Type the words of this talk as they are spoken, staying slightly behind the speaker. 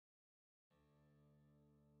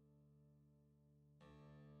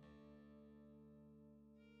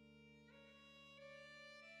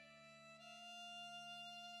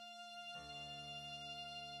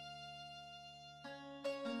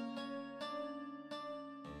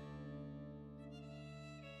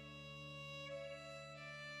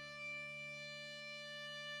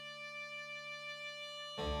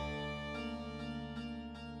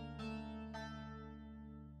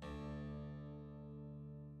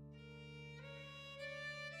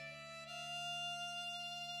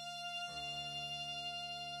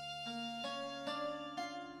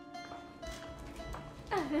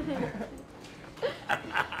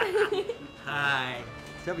Hi.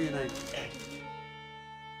 Tell me your name.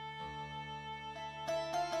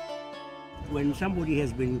 When somebody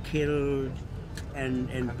has been killed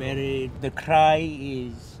and buried, the cry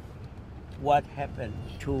is what happened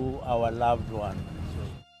to our loved one.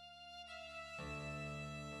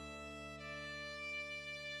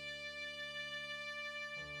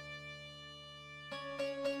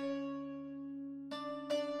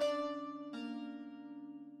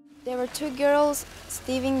 There were two girls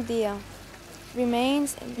stealing the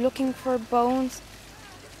remains and looking for bones.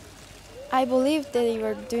 I believe they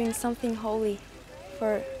were doing something holy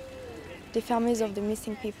for the families of the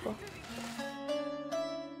missing people.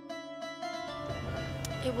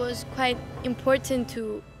 It was quite important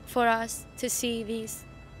for us to see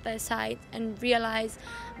that side and realize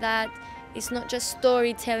that it's not just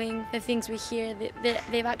storytelling, the things we hear,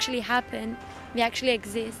 they've actually happened, they actually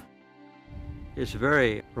exist. It's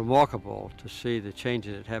very remarkable to see the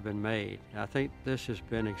changes that have been made. I think this has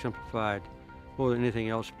been exemplified more than anything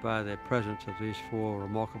else by the presence of these four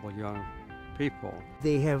remarkable young people.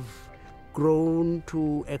 They have grown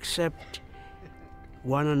to accept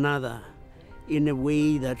one another in a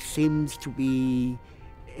way that seems to be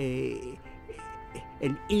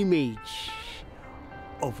an image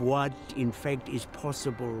of what in fact is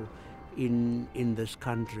possible in this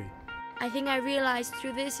country. I think I realized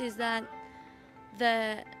through this is that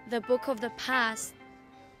the book of the past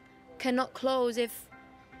cannot close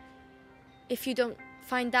if you don't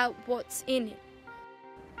find out what's in it.